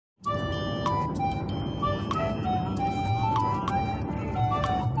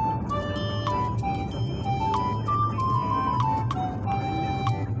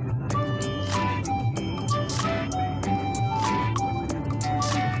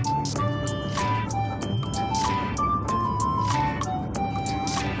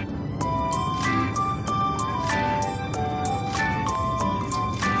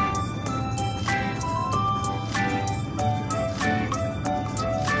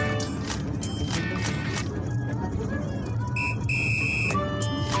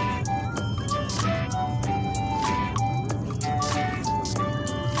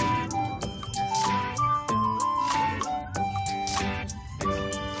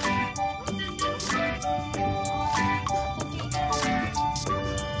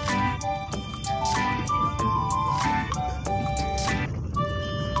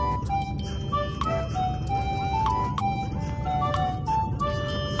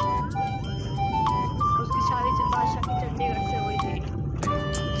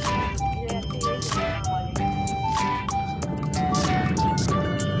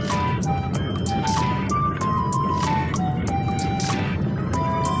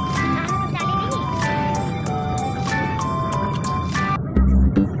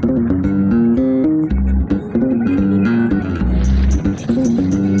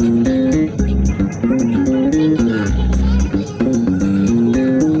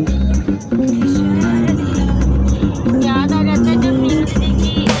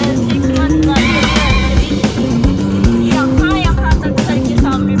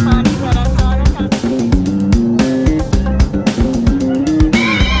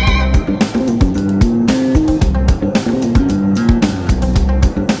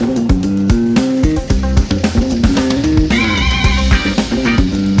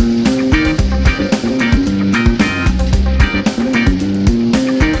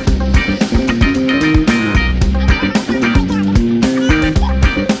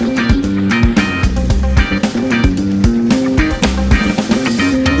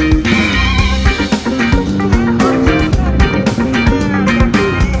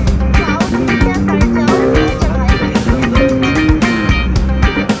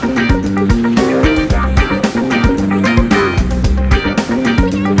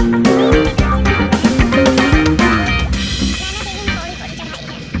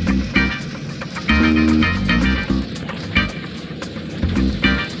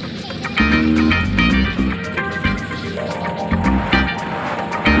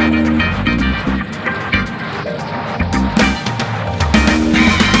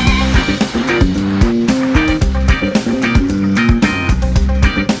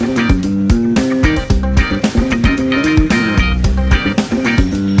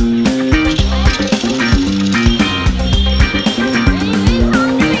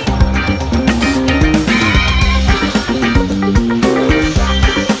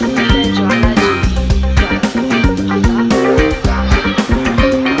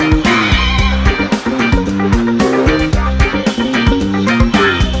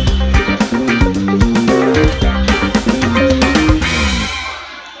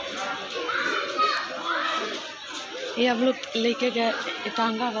लेके गए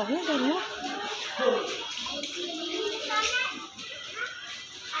टांगा हुआ है घर में।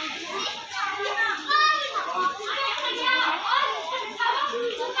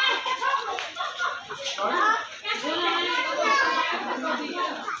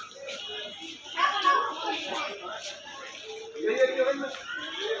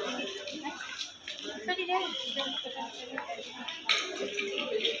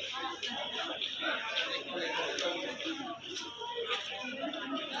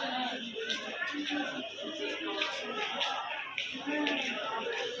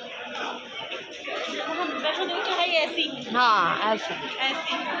 हाँ ऐसे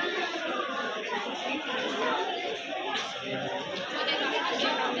ऐसे।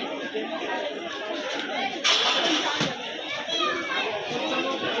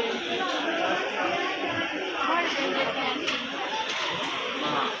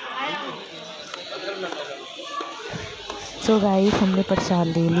 सो गाइस हमने प्रसाद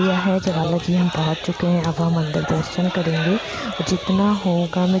ले लिया है। ज्वाला जी हम पहुंच चुके हैं। अब हम अंदर दर्शन करेंगे और जितना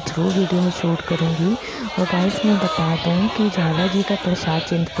होगा मैं ज़रूर वीडियो में शूट करूंगी। और गाइस मैं बता दूं कि ज्वाला जी का प्रसाद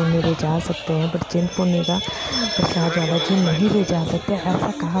चिंतपूर्णी ले जा सकते हैं, बट चिंतपूर्णी का प्रसाद ज्वाला जी नहीं ले जा सकते,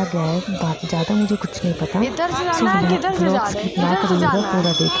 ऐसा कहा गया है। ज़्यादा मुझे कुछ नहीं पता। कितना करिएगा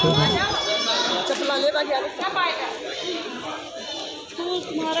पूरा देखिएगा।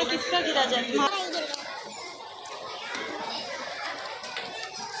 तुम्हारा किसका गिरा जाए?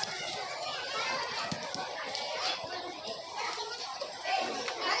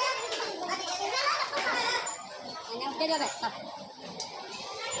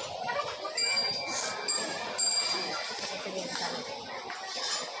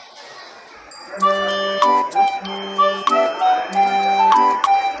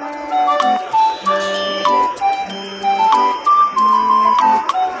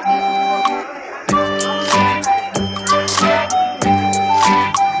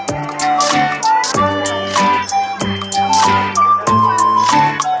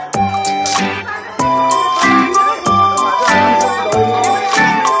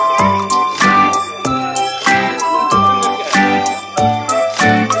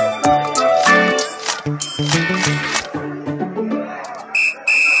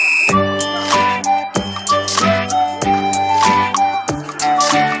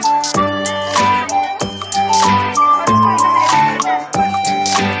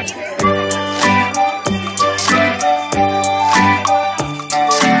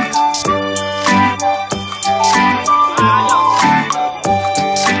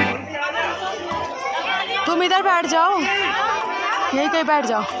 तुम इधर बैठ जाओ, यही कहीं बैठ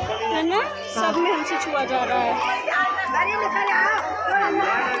जाओ, है ना? सब में हमसे छुआ जा रहा है।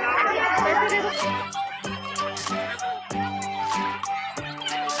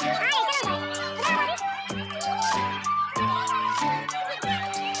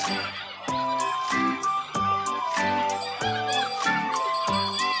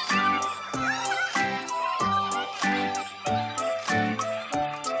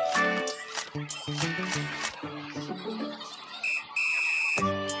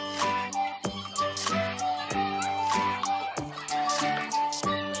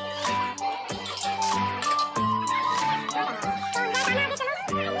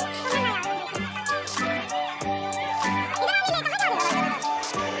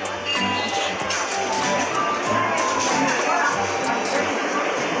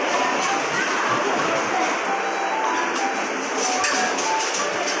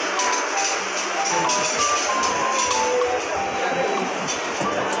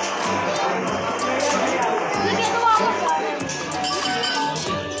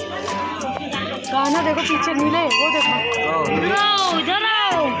 गाना देखो पीछे नीले, वो देखो इधर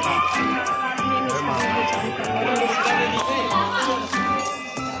आओ।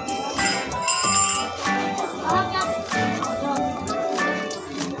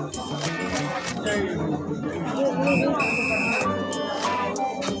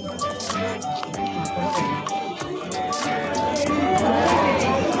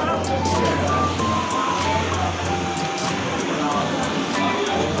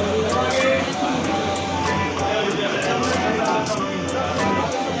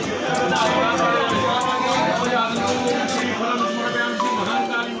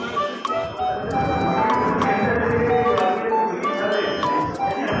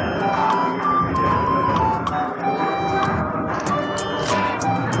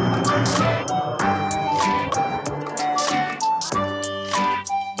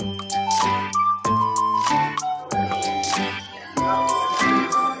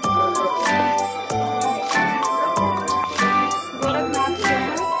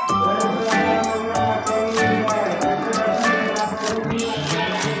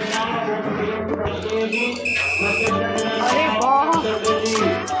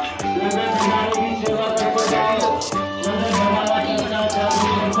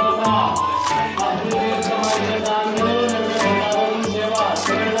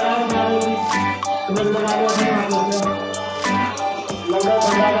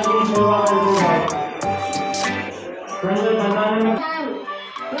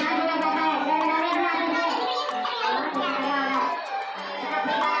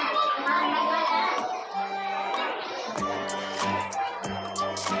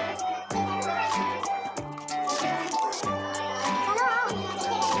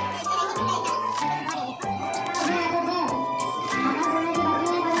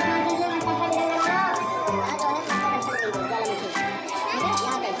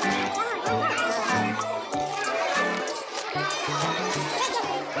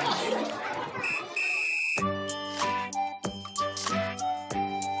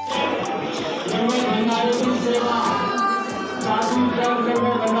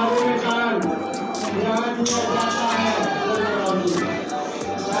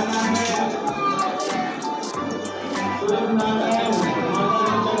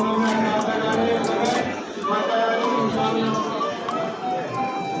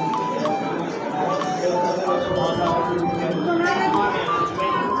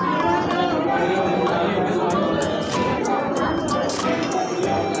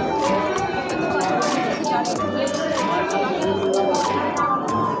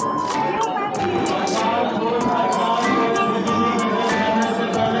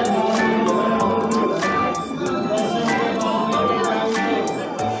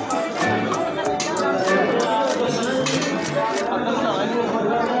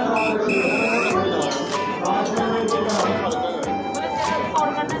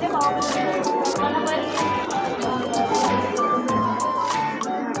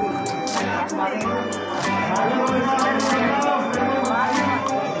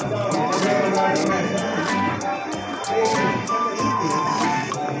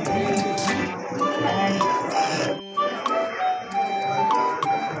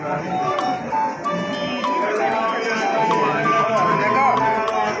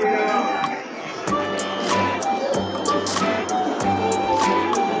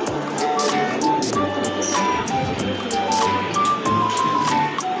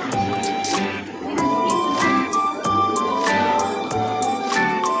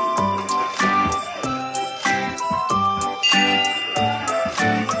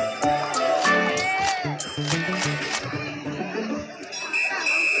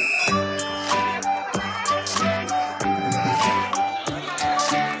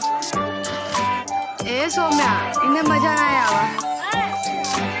 सौम्या इन्हें मजा ना आया।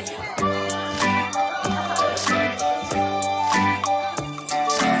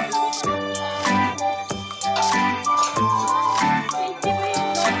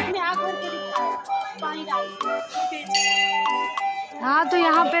 हाँ तो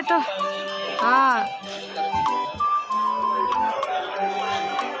यहाँ पे तो हाँ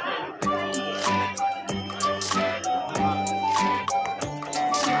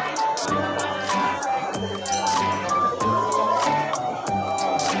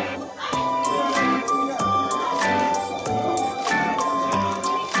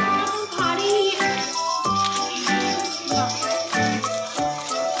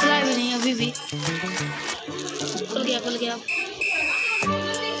खुल गया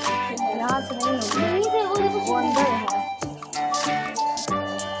यहाँ से नहीं होगी, वो अंदर है।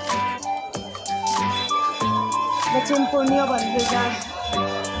 चिंतपूर्णी बन गई जाए।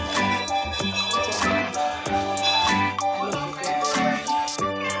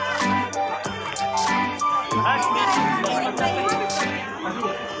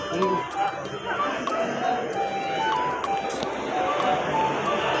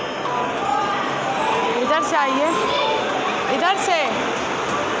 इधर से आइए, इधर से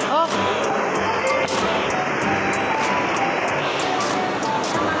ओ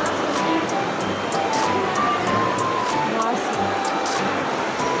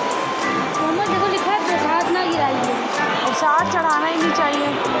देखो लिखा है प्रसाद ना गिराइए, प्रसाद चढ़ाना ही नहीं चाहिए।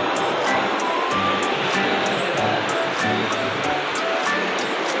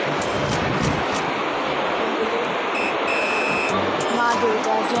 माँ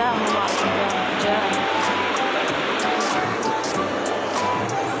दुर्गा जय, माँ दुर्गा जय।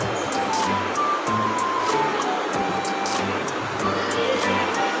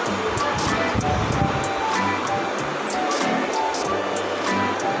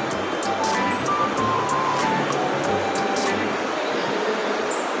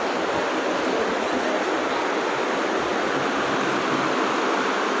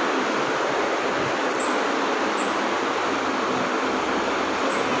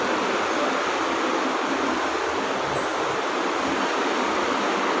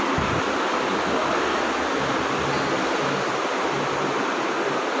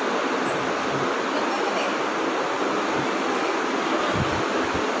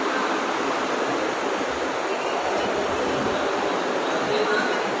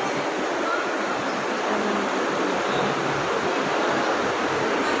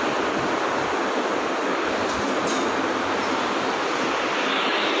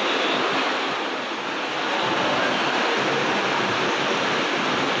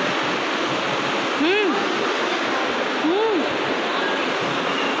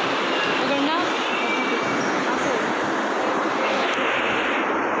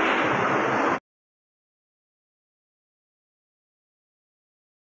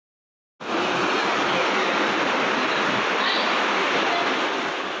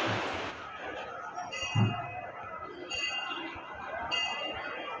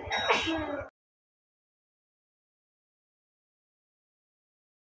 जाम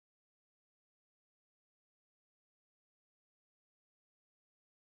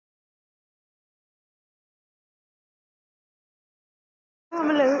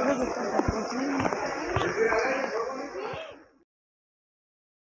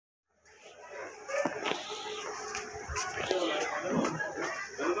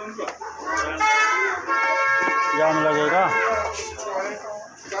लगेगा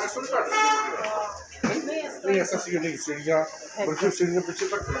नहीं, ऐसा सीढ़ियाँ बल्कि सीढ़ियों पीछे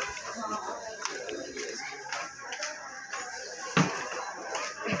तक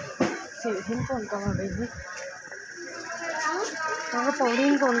सीढ़ी कौन कम है भाई? वहाँ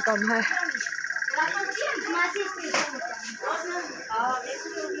पौड़ी कौन कम है?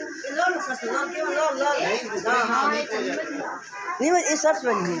 नहीं ये सब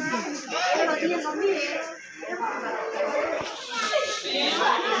बनी है।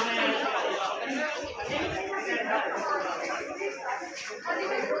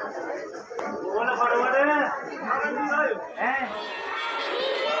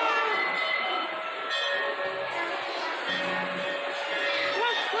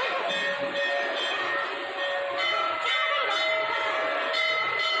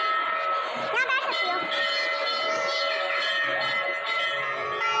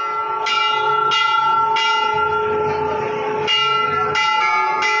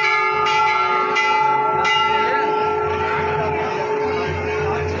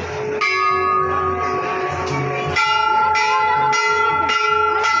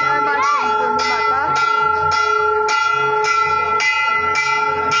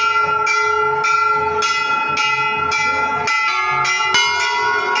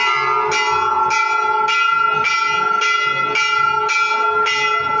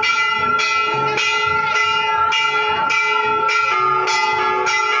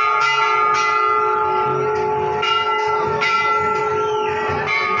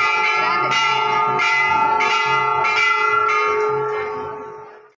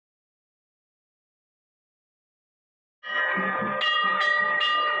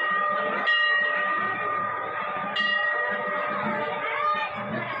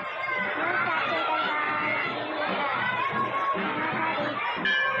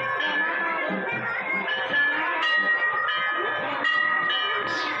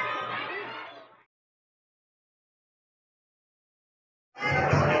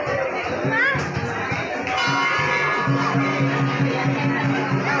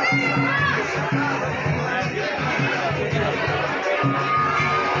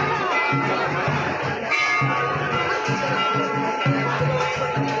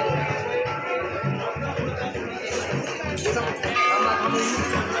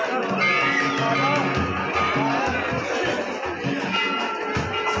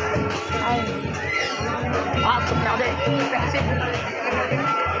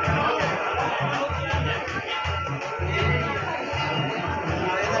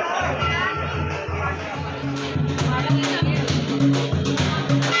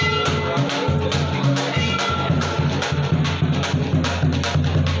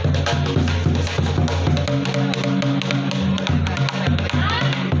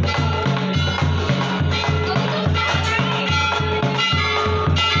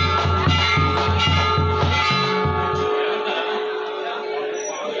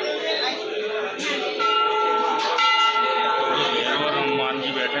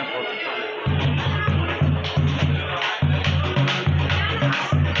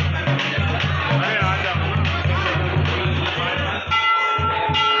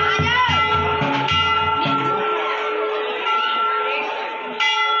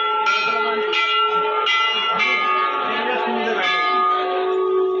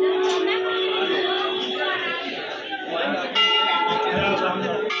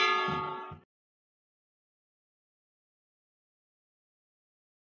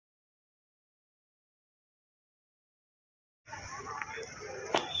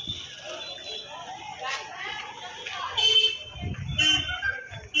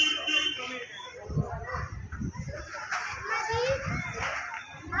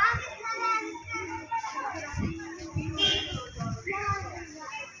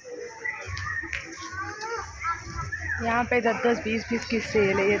 यहाँ पे 10-10, 20-20 की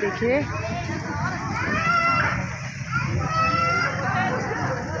सेल है, ये देखिए।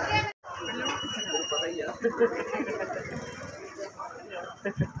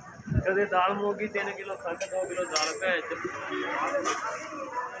 कदे दाल मोगी 3 किलो खंड 2 किलो दाल पे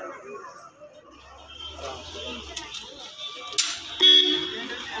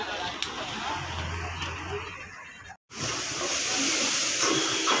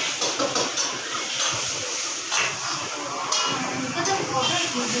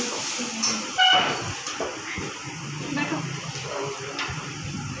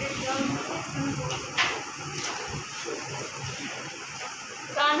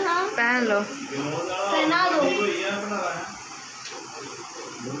पहन लो। पहना दो।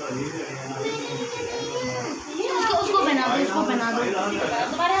 उसको पहना दो, उसको पहना दो।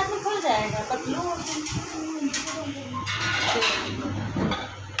 तुम्हारे हाथ में खुल जाएगा पतलू।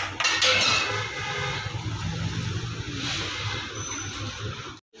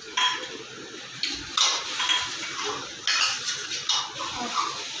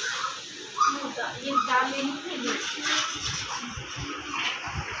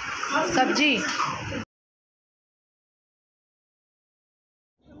 सब्जी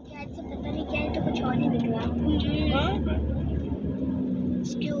पता नहीं क्या है, तो कुछ और ही निकला।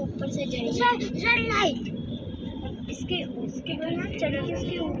 इसके ऊपर से रेड लाइट, इसके उसके ना चढ़ के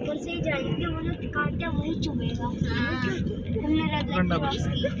उसके ऊपर से ही जाएंगे, वो जो कांटा वही चुभेगा। हमने रेड लाइट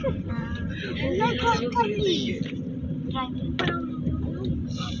क्रॉस की।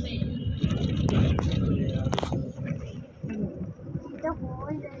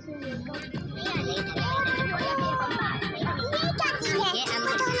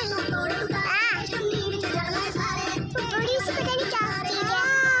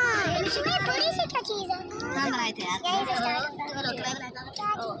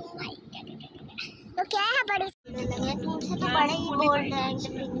 तो क्या है बड़े तुमसे तो बड़े ही बोल रहे हैं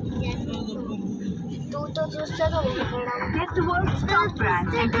तो दूसरा तो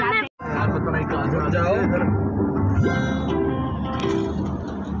पता नहीं कहाँ से आ जाओ इधर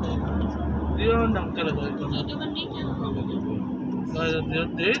दियो नम चलो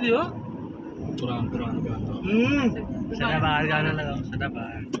दे दियो पुरान सदा बाहर गाना लगाओ सदा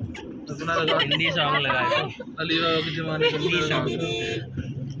बाहर अपना लगा हिंदी सॉन्ग लगाए तो अली बाबा के जमाने के हिंदी सॉन्ग।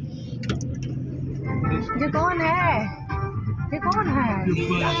 ये कौन है? ये कौन है?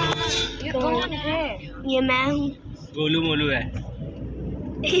 ये कौन है? ये मैं हूँ। गोलू मोलू है।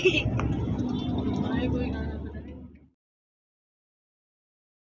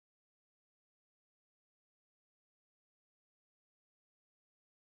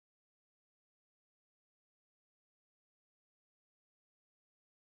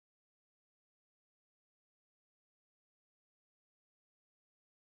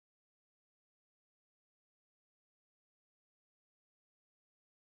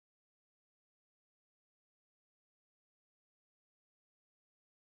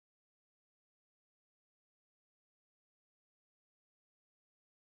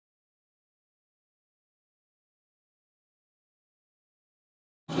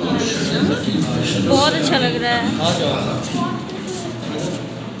 बहुत अच्छा लग रहा है।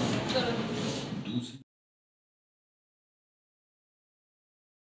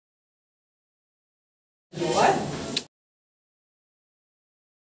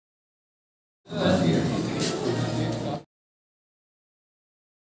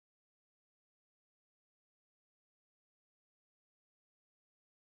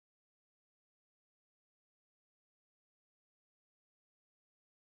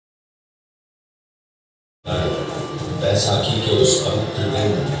 बैसाखी के उस पवित्र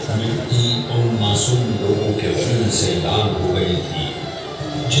दिन मिट्टी उन मासूम लोगों के खून से लाल हो गई थी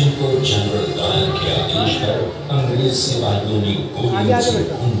जिनको जनरल डायर के आदेश पर अंग्रेज सिपाहियों ने गोलियों से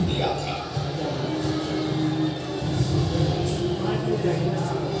खून दिया था।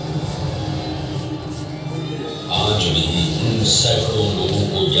 आज भी उन सैकड़ों लोगों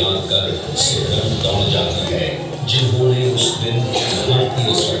को याद कर सिरदर्द दौड़ जाती है जिन्होंने उस दिन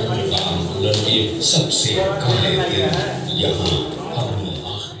भारतीय स्वतंत्रता आंदोलन के सबसे काले दिन यहाँ अपनी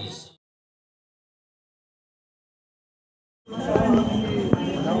आखिरी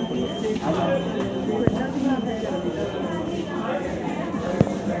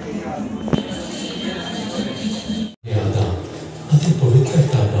अति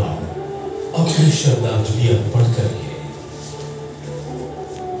पवित्रता नाम अपनी श्रद्धांजलि अर्पण करके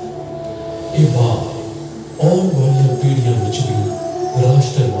और वाली पीढ़ियों में भी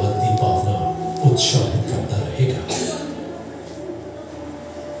राष्ट्रवाद की भावना उत्साहित करता रहेगा।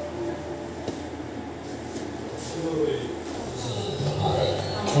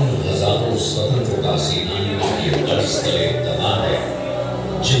 उन हजारों स्वतंत्रता सेनानियों के कर्ज तले दबा है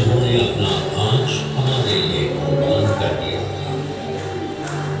जिन्होंने अपना आंच हमारे लिए कुर्बान कर दिया था।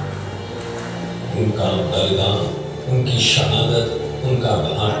 उनका बलिदान, उनकी शहादत, उनका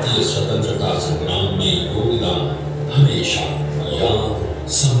भारतीय स्वतंत्रता संग्राम में योगदान हमेशा याद,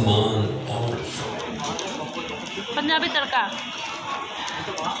 सम्मान और पंजाबी तड़का।